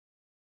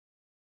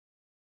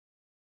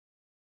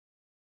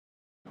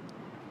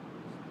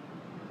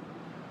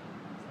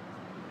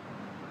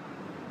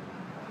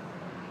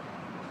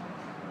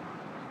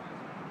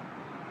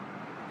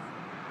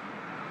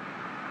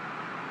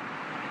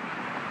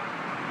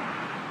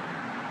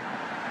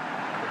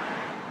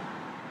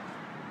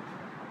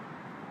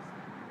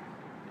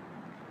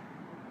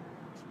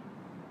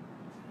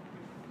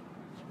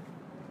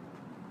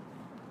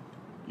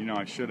You know,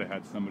 I should have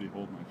had somebody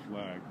hold my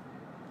flag.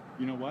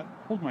 You know what?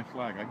 Hold my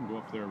flag. I can go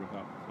up there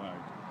without the flag.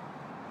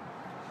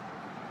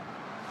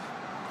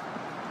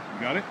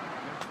 You got it?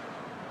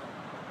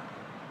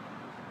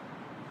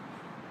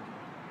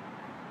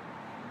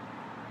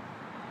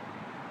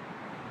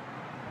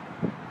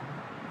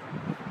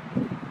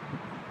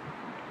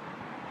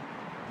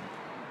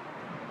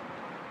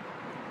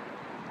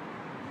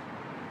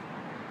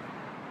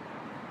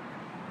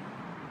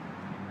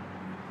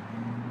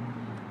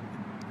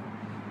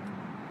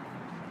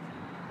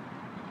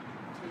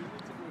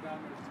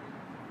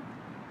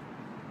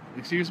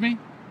 Excuse me?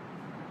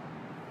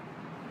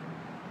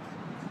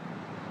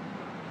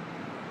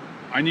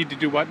 I need to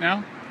do what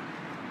now?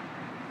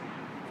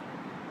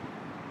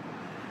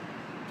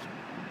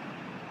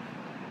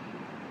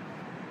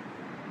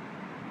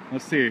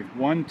 Let's see.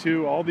 1,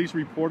 2, all these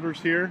reporters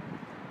here.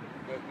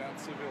 But not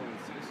civilians.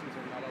 Citizens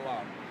are not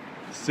allowed.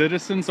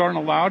 Citizens aren't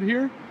allowed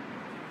here?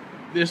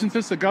 Isn't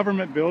this a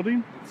government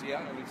building?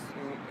 Yeah, and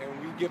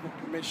we give them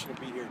permission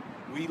to be here.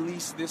 We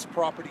lease this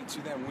property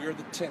to them. We're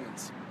the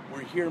tenants.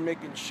 We're here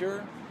making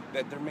sure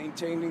that they're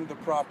maintaining the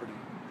property.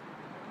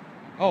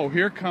 Oh,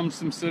 here comes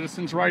some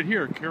citizens right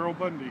here. Carol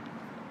Bundy.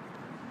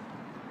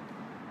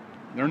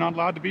 They're not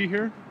allowed to be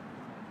here?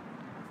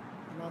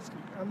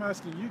 I'm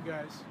asking you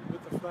guys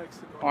with the flags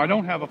to go. Oh, I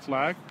don't have a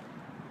flag.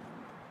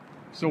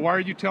 So why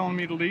are you telling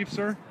me to leave,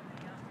 sir?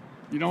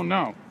 You don't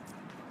know.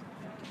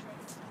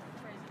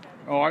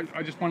 Oh,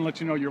 I just want to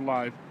let you know you're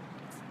live.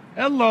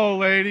 Hello,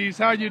 ladies.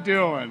 How you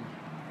doing? Good.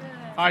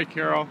 Hi,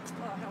 Carol.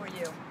 Well, how are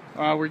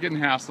you? We're getting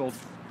hassled.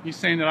 He's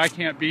saying that I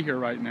can't be here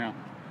right now.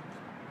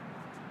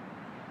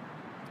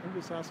 I'm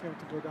just asking him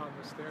to go down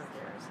the stairs.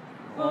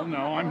 Well,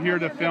 no, I'm here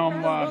to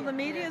film. Well, the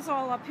media's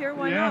all up here.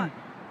 Why yeah. not?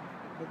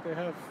 But they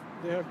have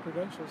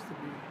credentials to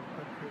be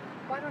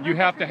up here. You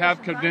have to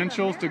have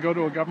credentials to go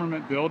to a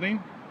government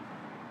building?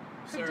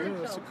 Sir,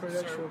 It's a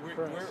credential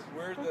press.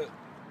 We're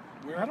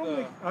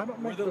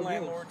the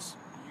landlords.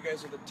 You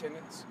guys are the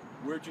tenants.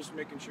 We're just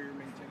making sure you're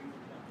maintaining the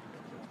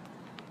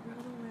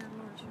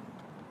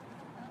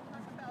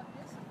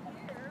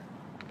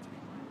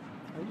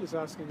I'm just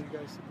asking you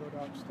guys to go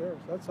downstairs.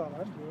 That's all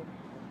I'm doing.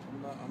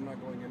 I'm not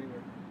going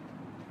anywhere.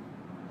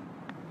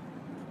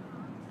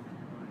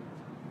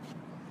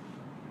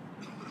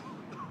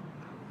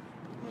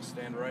 I'm gonna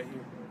stand right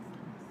here.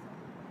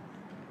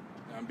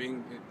 I'm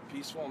being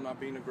peaceful. I'm not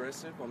being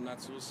aggressive. I'm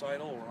not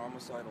suicidal or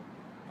homicidal.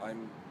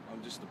 I'm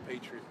just a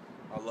patriot.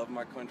 I love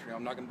my country.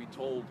 I'm not gonna be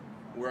told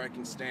where I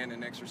can stand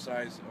and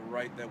exercise a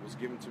right that was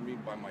given to me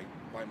by my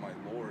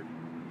Lord.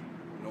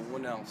 No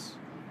one else.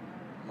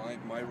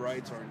 My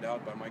rights are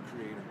endowed by my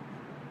Creator.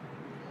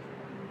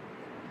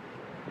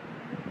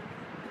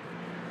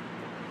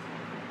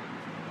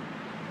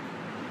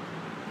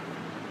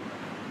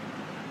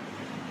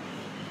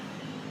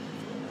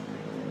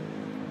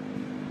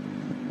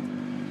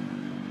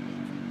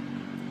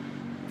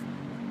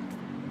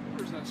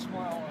 Where's that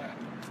smile at?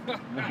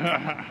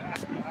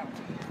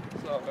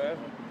 What's up, man?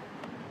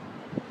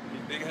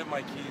 They have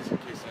my keys in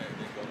case they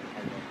go.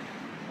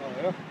 Oh,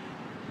 yeah?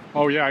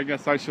 Oh, yeah, I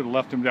guess I should have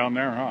left him down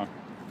there, huh?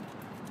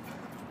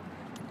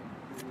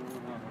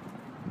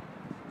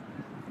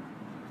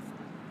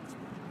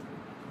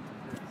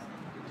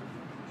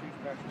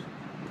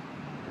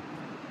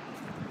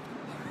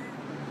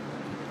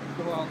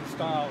 Go out in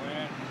style,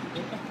 man.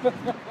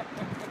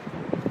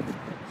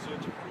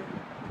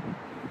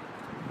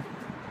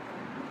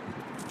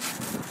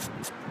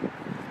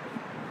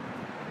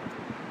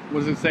 What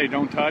does it say?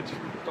 Don't touch?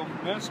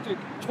 Domestic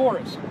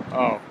tourism.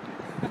 Oh.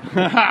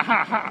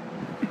 I'll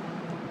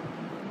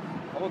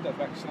hold that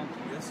back some.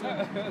 Yes,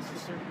 sir. Yes,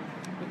 sir.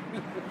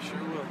 Sure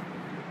will.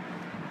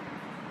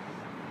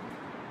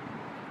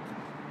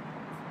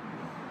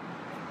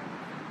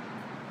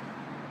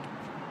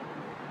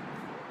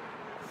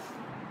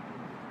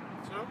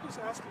 So I'm just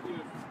asking you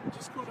to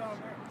just go down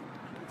there.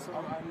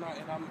 I'm not,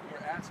 and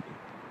you're asking.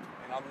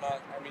 And I'm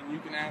not, I mean, you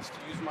can ask to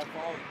use my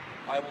phone.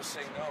 I will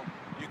say no.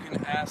 You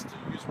can ask to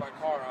use my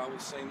car. I will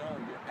say no.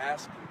 You're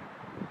asking.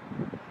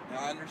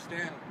 Now, I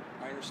understand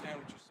what you're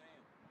saying.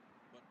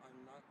 But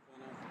I'm not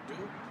going to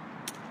do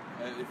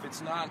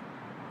it.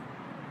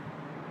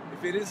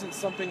 If it isn't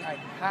something I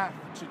have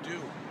to do,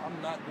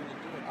 I'm not going to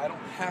do it. I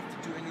don't have to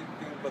do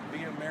anything but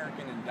be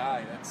American and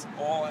die. That's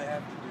all I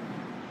have to do.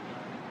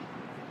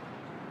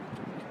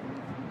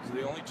 Those are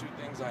the only two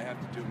things I have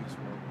to do in this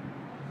world.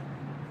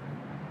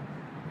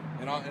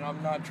 And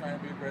I'm not trying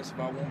to be aggressive.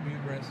 I won't be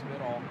aggressive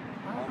at all.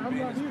 I'm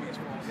not either.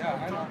 Yeah,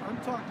 I know. I'm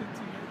talking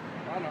to you.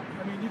 I know.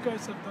 I mean, you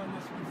guys have done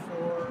this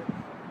before.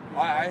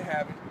 I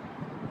haven't.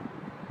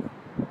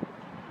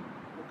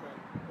 Okay.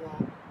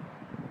 Well.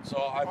 So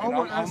I all mean,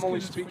 we're I'm asking only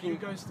is for speaking. you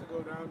guys to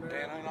go down there.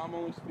 And I'm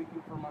only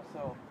speaking for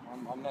myself.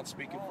 I'm not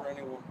speaking for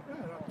anyone.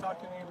 Yeah, I'm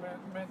talking to you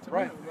man to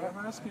Right, man. right.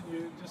 I'm asking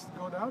you just to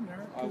go down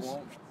there. I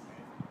won't.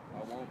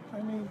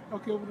 I mean,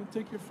 okay, well then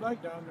take your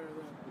flag down there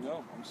then.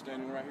 No, I'm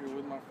standing right here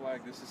with my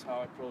flag. This is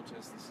how I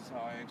protest. This is how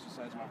I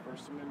exercise my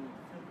First Amendment.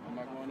 I'm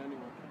not going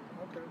anywhere.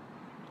 Okay.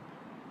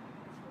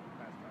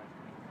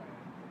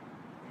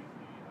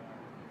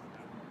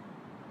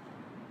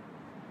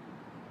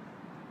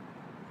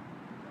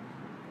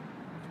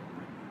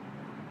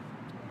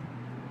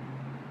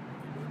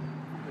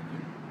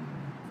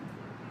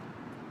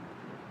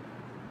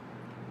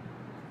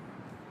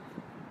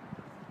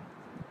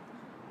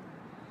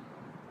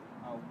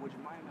 would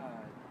you mind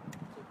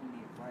taking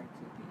me right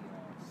to the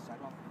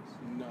sidewalk, please?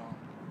 No,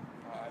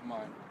 I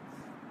mind.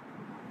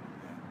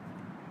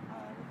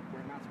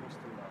 We're not supposed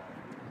to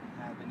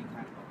have any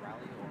kind of a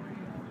rally or a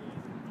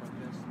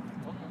protest.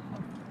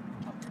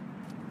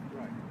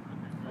 Right.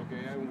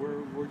 Okay, and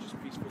we're just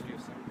peacefully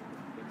assembling.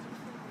 That's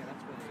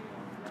what a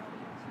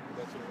rally is.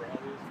 That's what a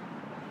rally is?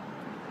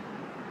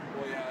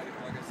 Well, yeah,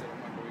 like I said,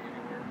 I'm not going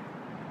anywhere.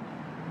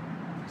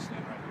 Just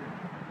stand right here.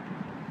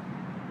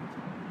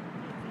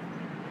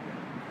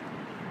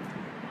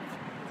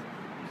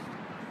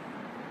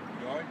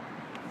 Going?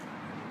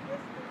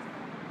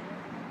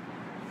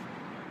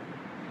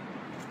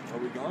 Are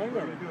we going?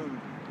 What are we doing?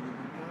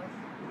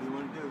 What do you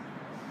want to do?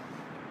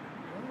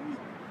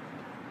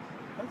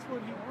 That's what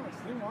he wants.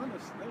 They want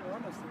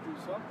us to do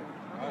something.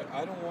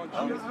 I don't want you.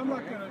 I'm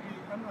not gonna be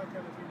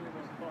with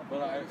them.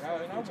 But I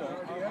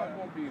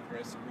won't be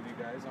aggressive with you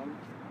guys. I'm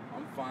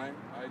fine.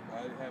 I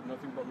have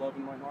nothing but love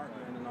in my heart,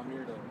 man, and I'm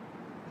here to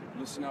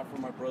listen out for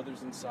my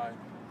brothers inside.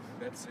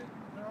 That's it.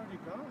 They're already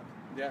gone.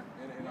 Yeah,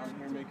 and I'm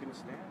here making a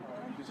stand.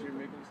 I'm just here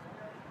making a stand.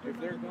 If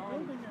they're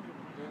gone, then yeah.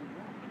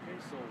 Okay,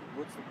 so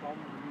what's the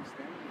problem with me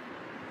standing?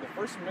 The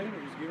First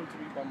Amendment was given to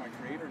me by my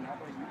Creator, not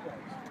by you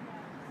guys.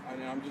 I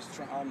mean, I'm just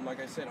trying.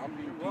 Like I said, I'm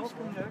being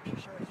peaceful. Welcome to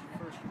exercise your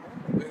First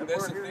Amendment.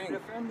 That's the thing.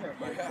 Defend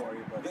that right for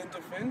you, buddy. Then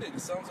defend it.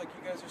 It sounds like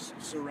you guys are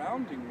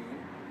surrounding me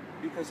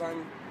because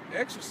I'm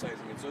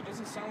exercising it. So it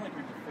doesn't sound like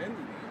you're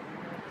defending me.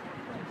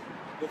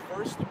 The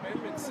First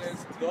Amendment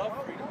says the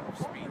freedom of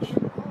speech.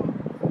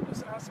 I'm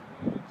just asking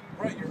you to do.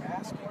 Right, you're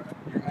asking.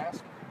 You're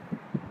asking.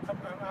 I'm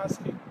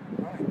asking.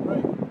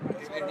 Right.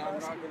 And I'm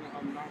not gonna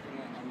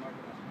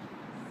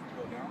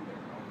go down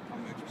there.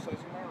 I'm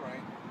exercising my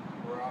right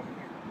where I'm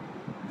here.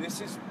 This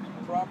is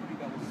property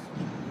that was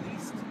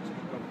leased to the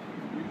government.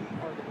 We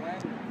are the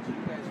landowners. You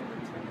guys are the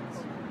tenants.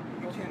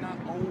 You cannot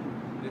own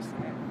this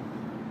land.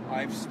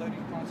 I've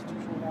studied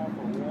constitutional law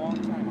for a long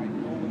time. I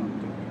know what I'm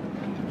doing.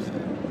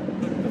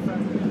 But the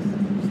fact is,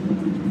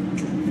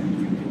 You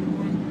can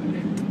run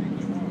anything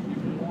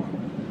you want.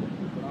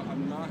 But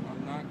I'm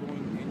not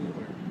going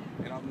anywhere.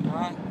 And I'm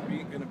not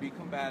going to be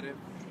combative.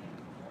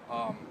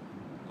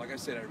 Like I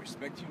said, I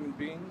respect human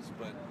beings,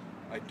 but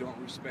I don't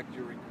respect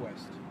your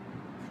request.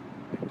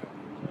 I don't.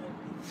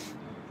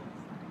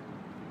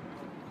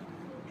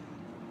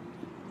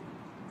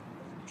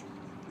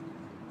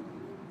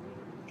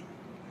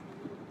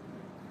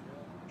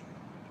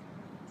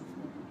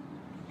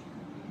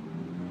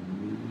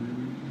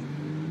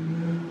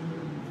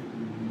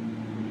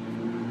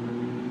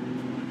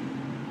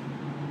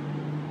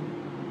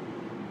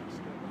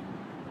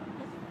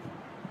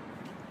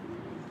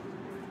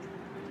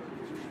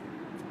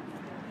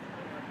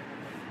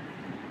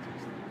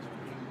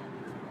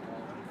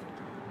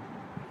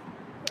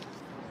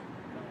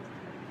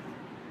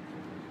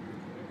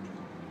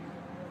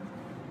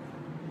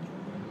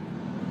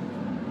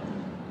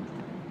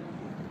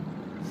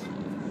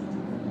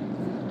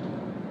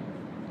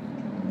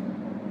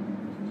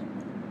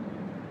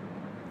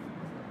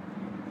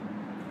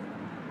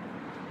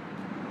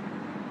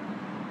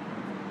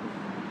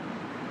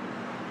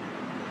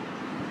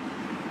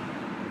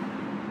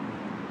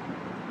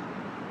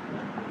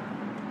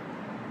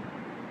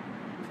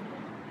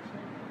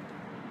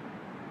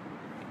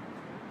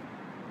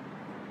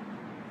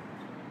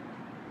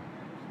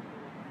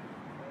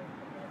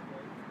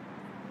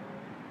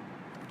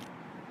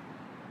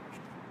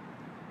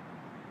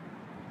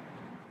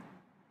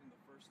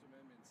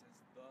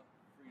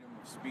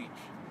 Speech.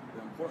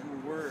 The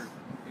important word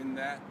in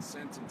that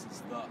sentence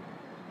is the,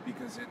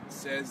 because it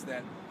says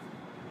that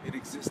it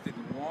existed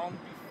long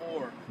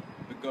before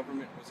the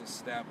government was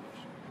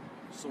established.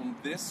 So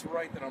this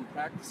right that I'm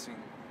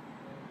practicing,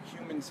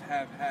 humans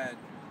have had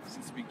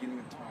since the beginning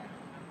of time,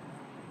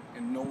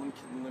 and no one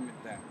can limit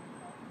that.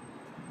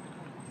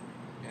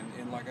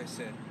 And like I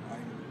said,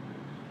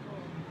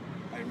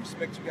 I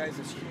respect you guys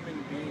as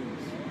human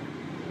beings.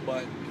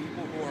 But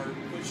people who are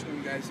pushing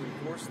you guys to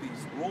enforce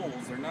these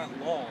rules, they're not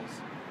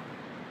laws,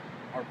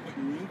 are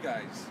putting you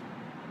guys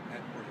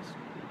at risk.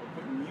 Or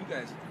putting you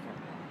guys at the front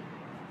line.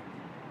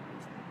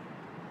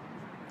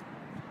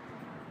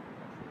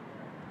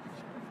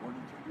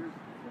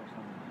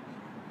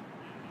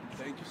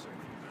 Thank you, sir.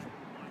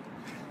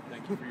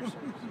 Thank you for your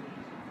service.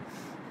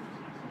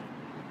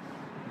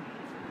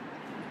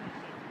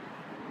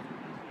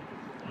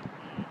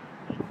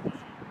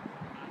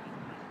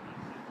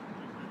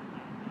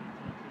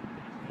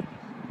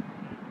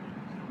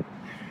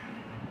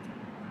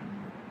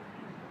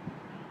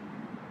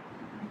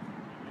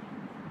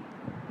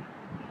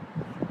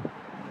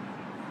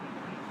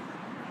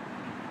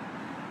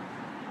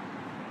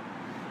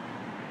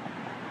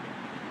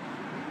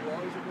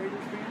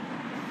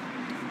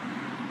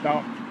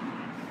 About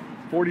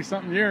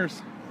 40-something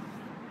years.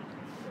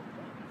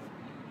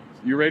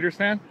 You Raiders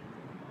fan?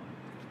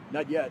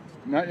 Not yet.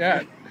 Not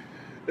yet.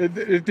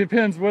 It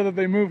depends whether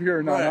they move here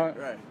or not. Right,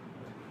 right.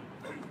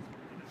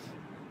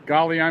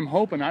 Golly, I'm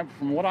hoping.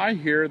 From what I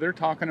hear, they're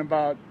talking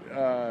about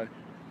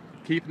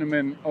keeping them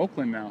in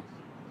Oakland now.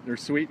 They're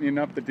sweetening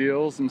up the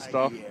deals and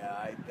stuff. Yeah,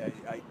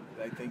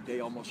 I think they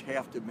almost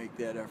have to make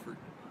that effort.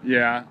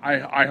 Yeah,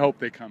 I hope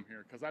they come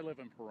here because I live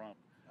in Pahrump,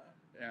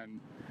 and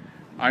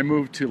I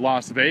moved to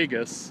Las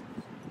Vegas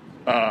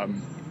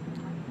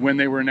when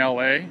they were in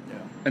LA,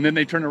 and then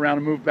they turned around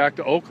and moved back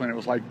to Oakland. It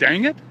was like,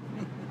 dang it,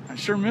 I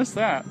sure missed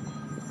that.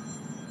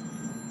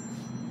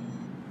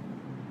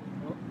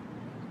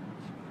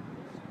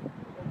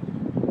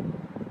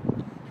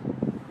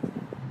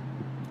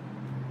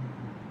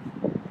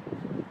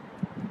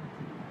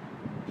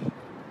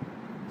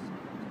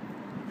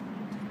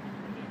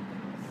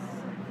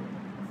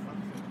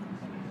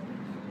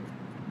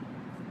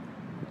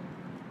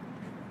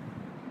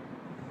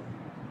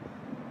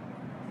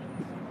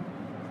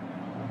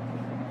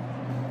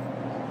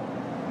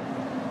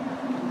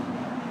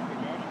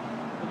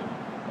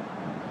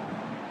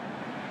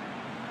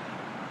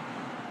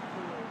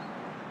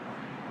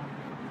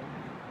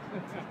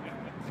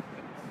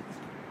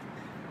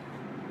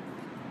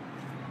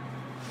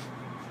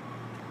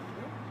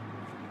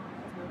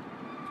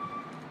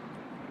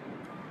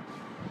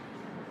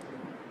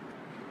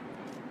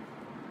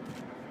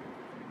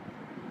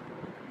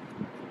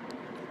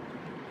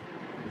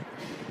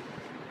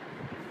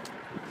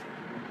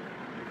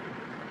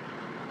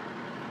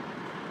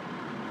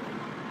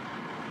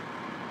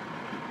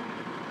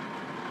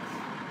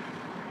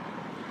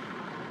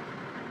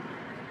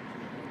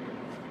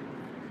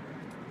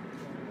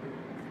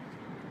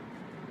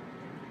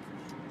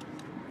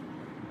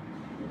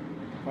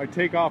 If I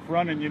take off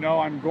running, you know,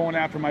 I'm going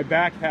after my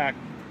backpack.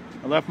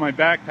 I left my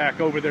backpack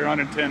over there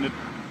unattended.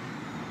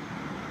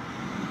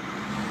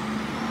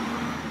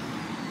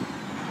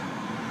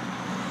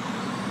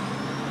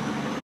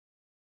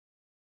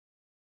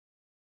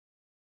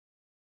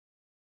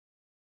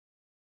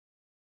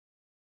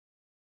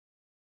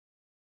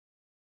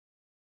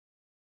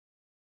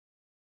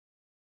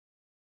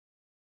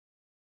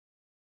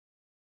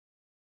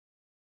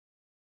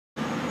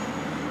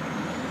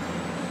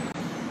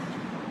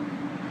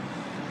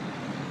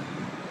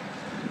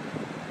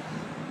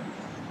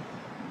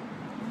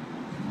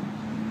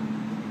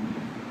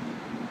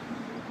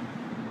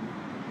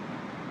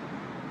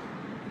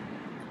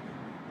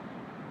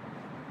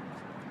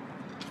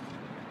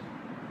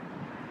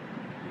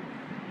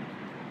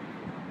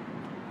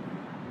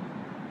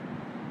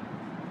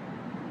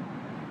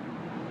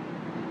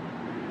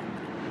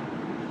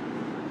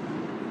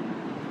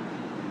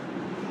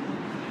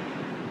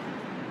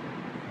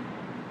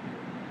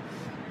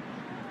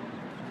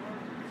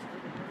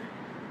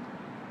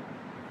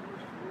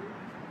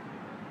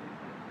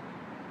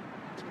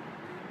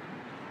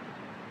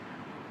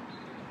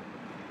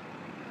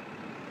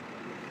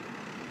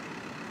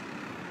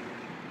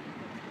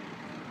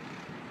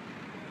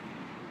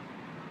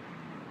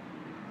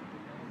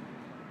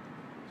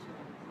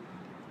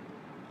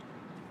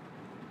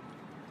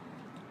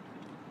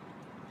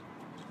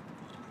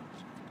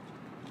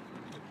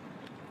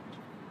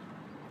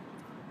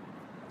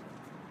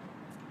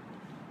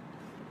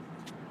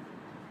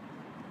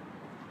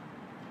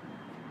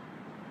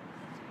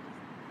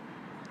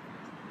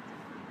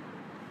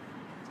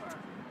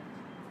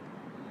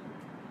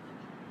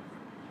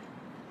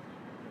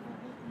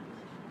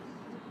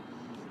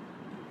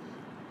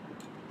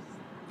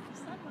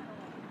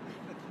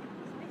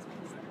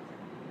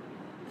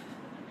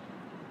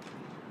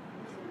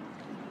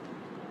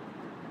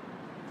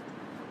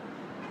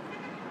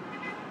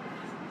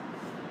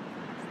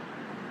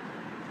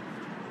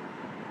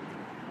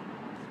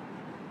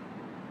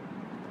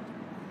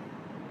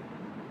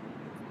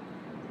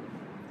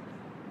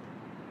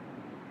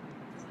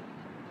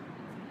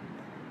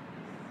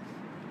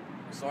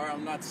 Sorry,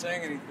 I'm not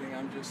saying anything.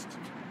 I'm just...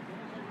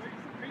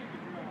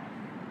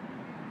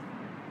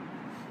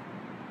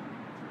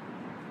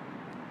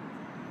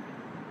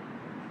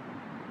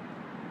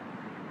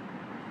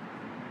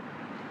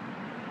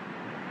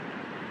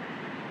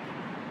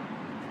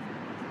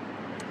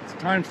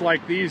 Times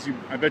like these,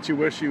 I bet you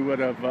wish you would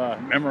have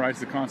memorized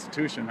the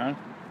Constitution, huh?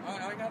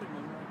 I got it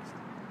memorized.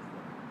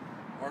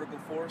 Article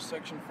 4,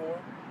 Section 4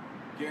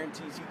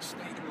 guarantees each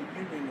state in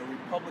the Union a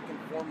republican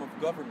form of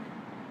government.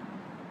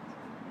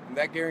 And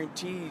that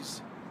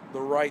guarantees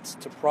the rights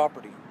to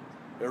property.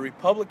 A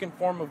republican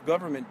form of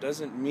government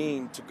doesn't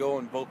mean to go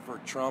and vote for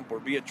Trump or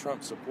be a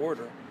Trump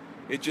supporter.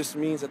 It just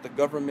means that the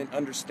government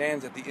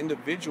understands that the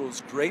individual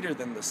is greater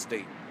than the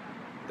state,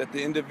 that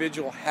the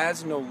individual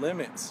has no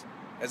limits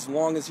as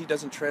long as he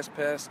doesn't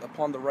trespass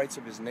upon the rights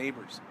of his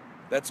neighbors.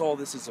 That's all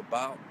this is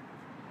about.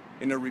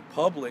 In a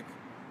republic,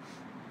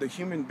 the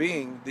human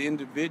being, the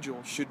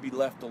individual, should be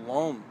left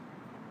alone.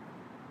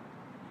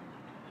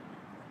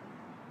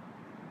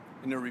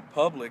 In a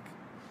republic,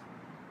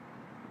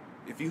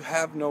 if you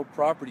have no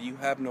property, you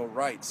have no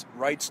rights.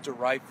 Rights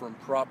derive from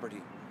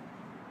property.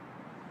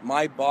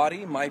 My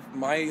body,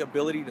 my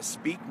ability to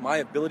speak, my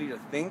ability to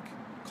think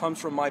comes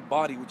from my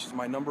body, which is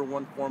my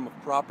 #1 form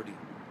of property.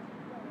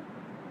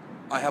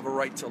 I have a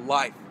right to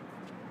life.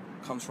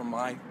 It comes from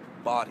my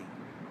body.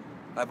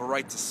 I have a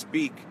right to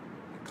speak.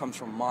 It comes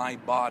from my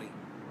body.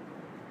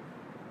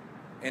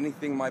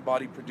 Anything my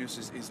body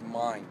produces is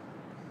mine.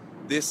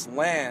 this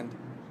land,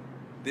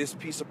 this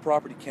piece of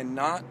property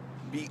cannot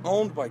be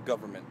owned by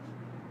government.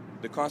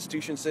 The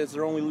Constitution says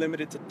they're only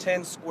limited to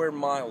 10 square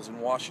miles in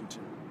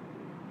Washington.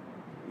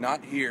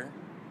 Not here.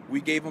 We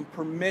gave them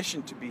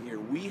permission to be here.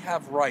 We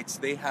have rights.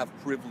 They have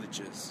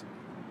privileges.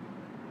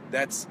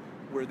 That's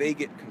where they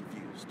get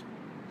confused.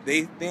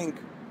 They think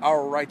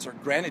our rights are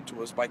granted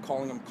to us by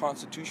calling them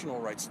constitutional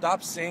rights.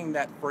 Stop saying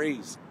that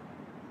phrase,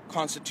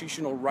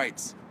 constitutional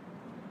rights.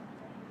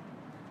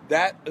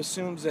 That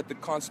assumes that the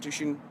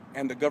Constitution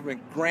and the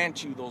government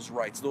grant you those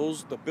rights.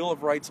 The Bill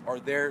of Rights are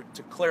there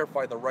to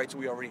clarify the rights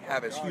we already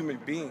have as human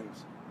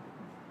beings.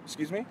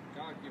 Excuse me?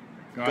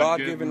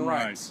 God-given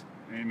rights.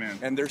 Amen.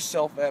 And they're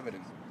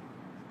self-evident.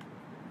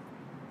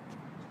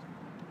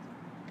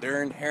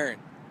 They're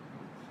inherent.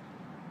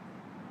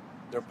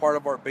 They're part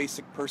of our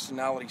basic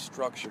personality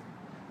structure.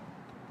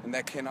 And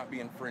that cannot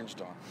be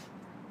infringed on.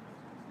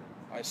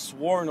 I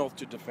swore an oath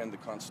to defend the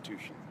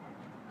Constitution.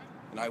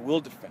 And I will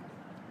defend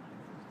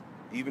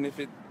it. Even if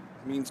it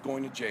means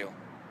going to jail.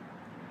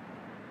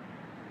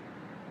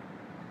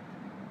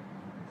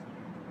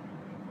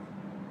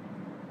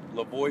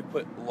 Lavoy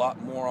put a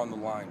lot more on the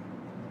line.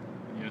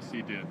 Yes,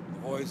 he did.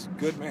 Lavoy's a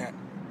good man.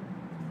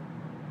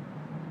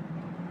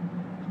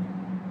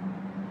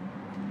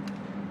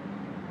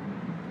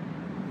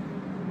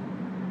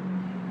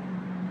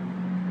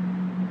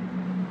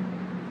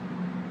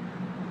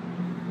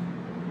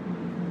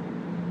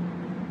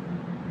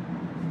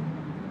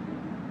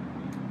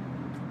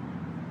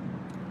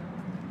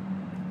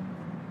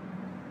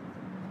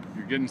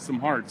 Getting some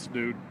hearts,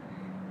 dude.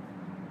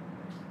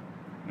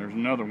 There's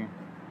another one.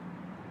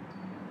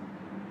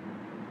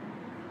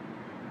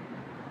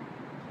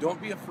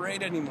 Don't be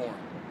afraid anymore.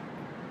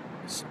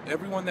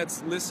 Everyone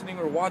that's listening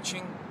or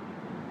watching,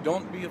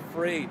 don't be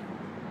afraid.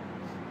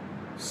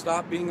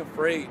 Stop being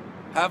afraid.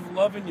 Have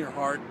love in your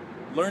heart.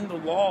 Learn the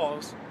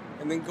laws,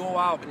 and then go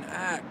out and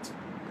act.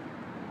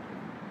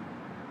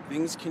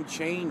 Things can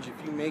change if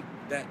you make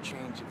that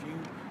change. If you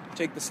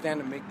take the stand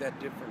and make that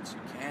difference,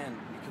 you can.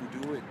 You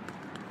can do it.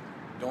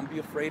 Don't be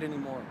afraid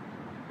anymore.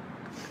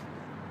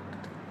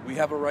 We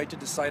have a right to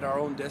decide our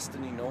own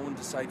destiny. No one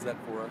decides that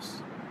for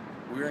us.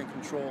 We're in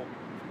control.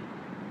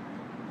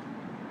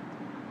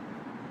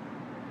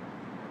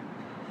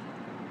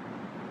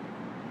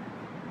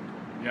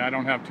 Yeah, I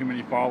don't have too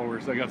many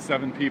followers. I got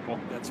 7 people.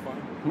 That's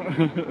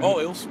fine.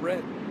 Oh, it'll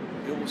spread.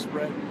 It will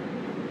spread.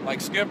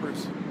 Like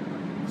Skippers.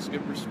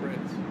 Skipper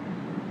spreads.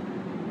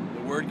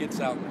 The word gets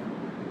out now.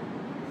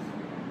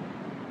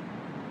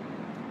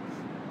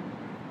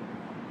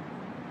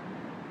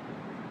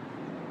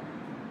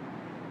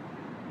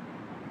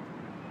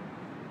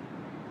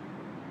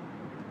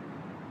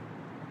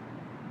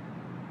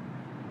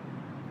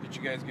 Did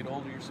you guys get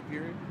hold of your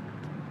superior?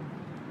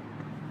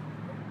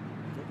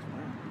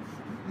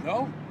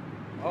 No?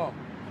 Oh.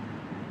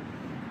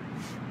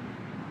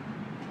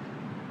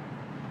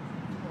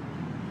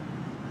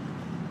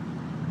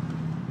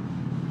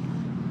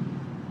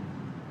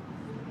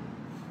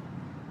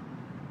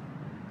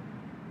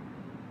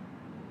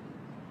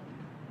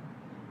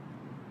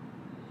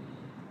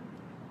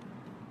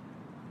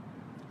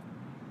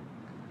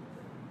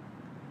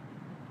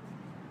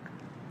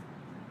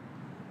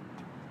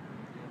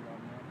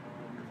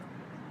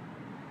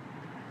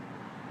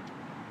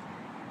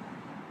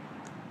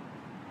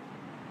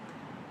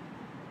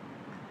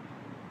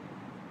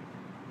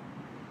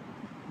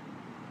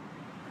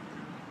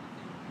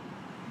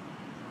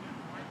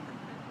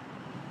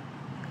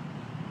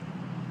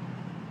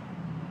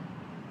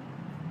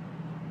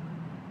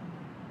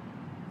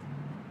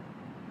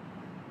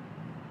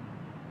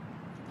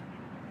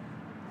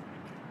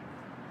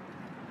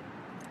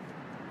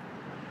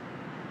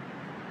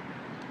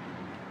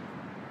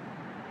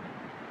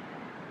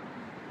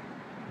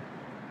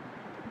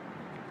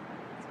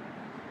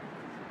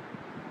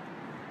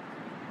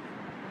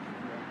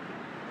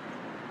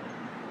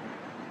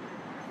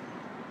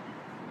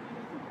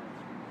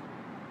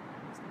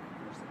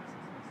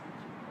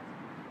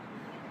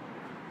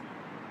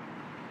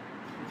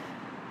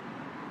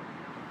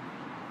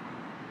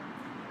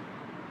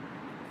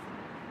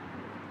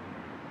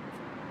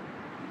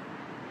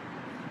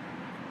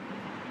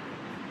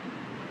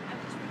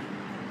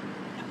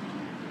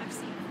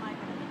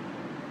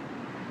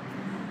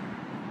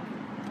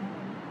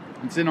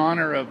 It's in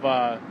honor of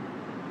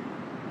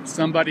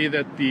somebody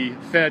that the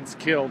feds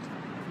killed.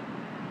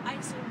 I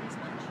assume as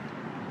much.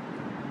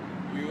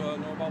 You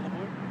know about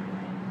Lavoy?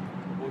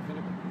 Lavoy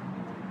Finnicum?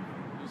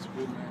 He's a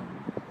good man.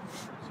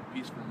 He's a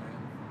peaceful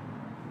man.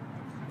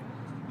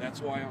 That's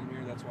why I'm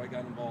here. That's why I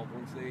got involved.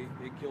 Once they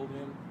killed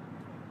him,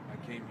 I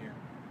came here.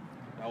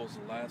 That was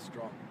the last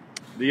straw.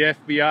 The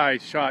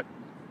FBI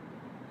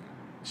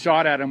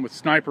shot at him with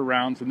sniper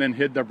rounds and then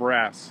hid their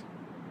brass.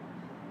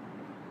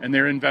 And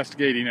they're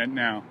investigating it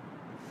now.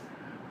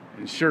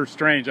 It's sure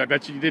strange. I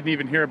bet you didn't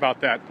even hear about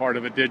that part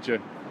of it, did you?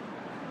 They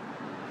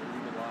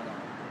leave a lot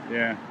out.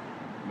 Yeah,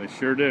 they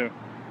sure do.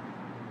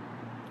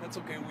 That's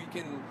okay.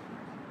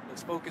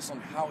 Let's focus on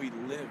how he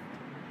lived,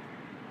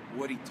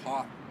 what he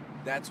taught.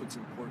 That's what's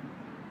important.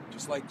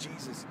 Just like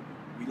Jesus,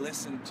 We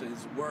listen to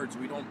his words.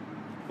 We don't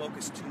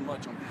focus too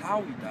much on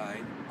how he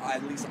died.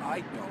 At least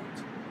I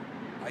don't.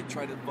 I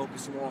try to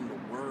focus more on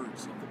the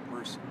words of the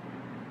person.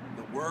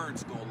 The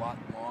words go a lot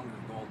longer,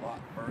 go a lot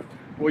further.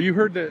 Well, you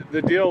heard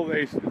the deal.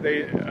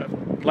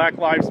 Black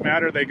Lives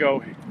Matter. They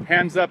go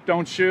hands up,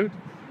 don't shoot.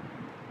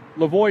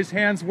 Lavoy's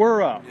hands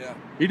were up. Yeah.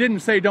 He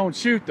didn't say don't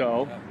shoot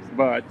though, Yeah.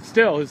 but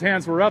still his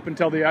hands were up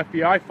until the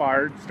FBI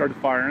started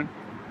firing.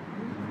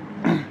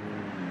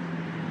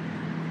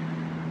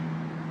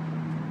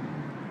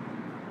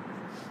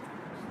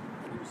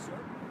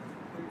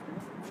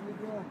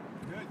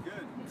 Good,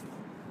 good.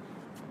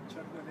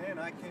 Chuck went in,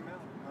 I came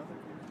out.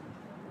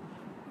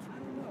 I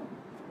don't know.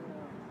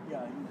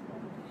 Yeah,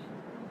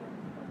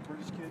 he's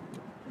British kid.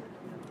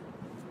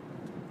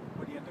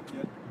 What do you end up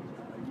getting?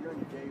 a year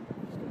and a day, but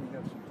he's going to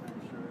have some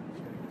time, sure.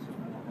 He's going to get some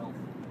mental health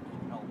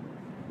help.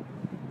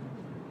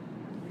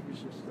 He was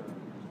just,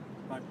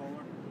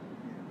 Bipolar.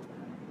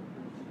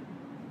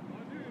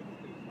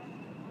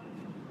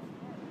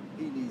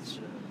 he needs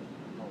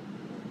help.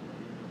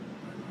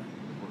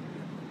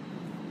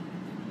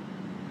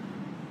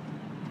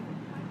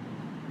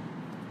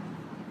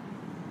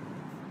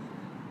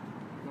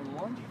 Go to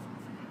lunch?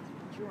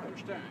 Sure.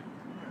 Lunchtime.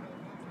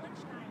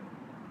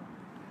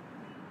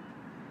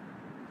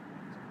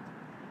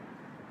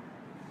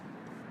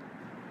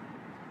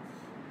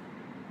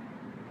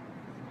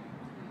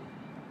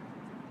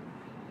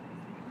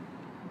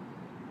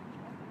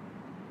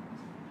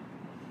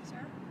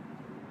 Sir?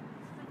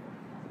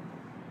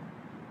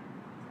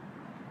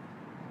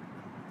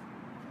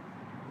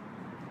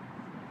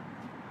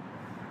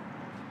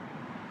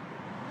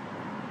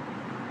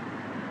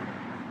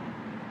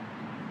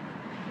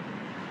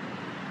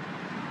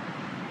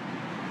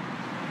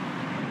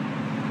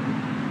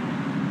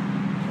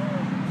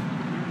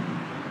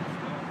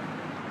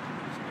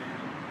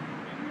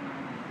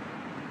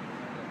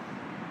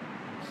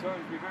 The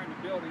sun's behind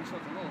the building, so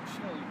it's a little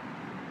chilly.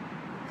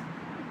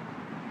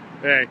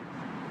 Hey.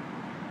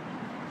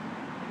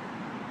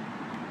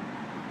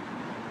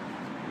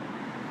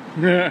 I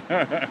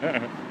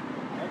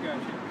got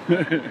you.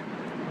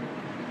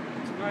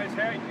 It's a nice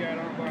hat you got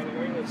on, by the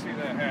way. Let's see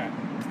that hat.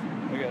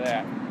 Look at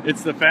that.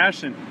 It's the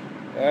fashion.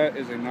 That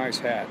is a nice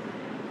hat.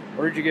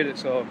 Where'd you get it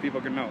so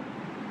people can know?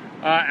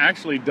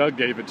 Actually, Doug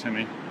gave it to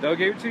me. Doug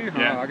gave it to you?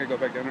 Yeah. Oh, I gotta go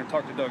back down there and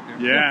talk to Doug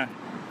then. Yeah.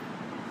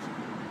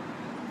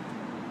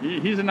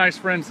 He's a nice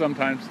friend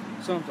sometimes.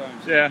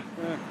 Sometimes. Yeah.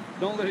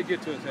 Don't let it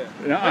get to his head.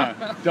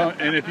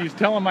 Don't. And if you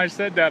tell him I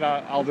said that,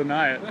 I'll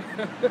deny it.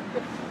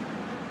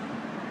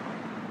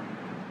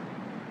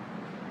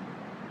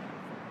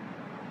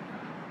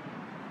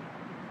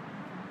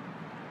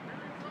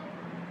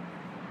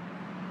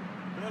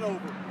 Been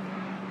over.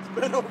 It's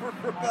been over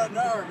for about an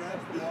hour, man.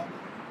 We'll be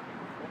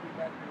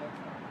back here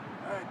lunchtime.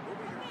 All right, we'll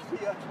be here.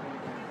 See ya.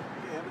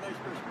 Okay, have a nice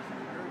Christmas.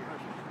 Merry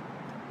Christmas.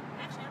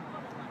 Actually, I'm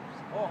going to lunch.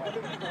 Oh, I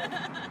didn't know.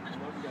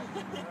 Love you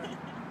guys.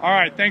 All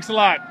right. Thanks a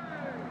lot.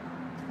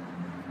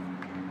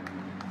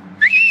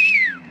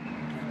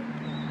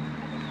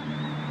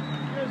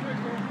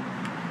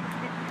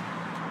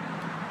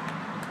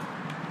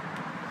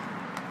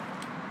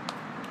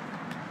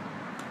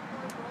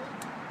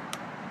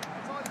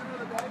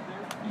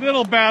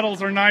 Little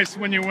battles are nice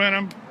when you win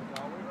them.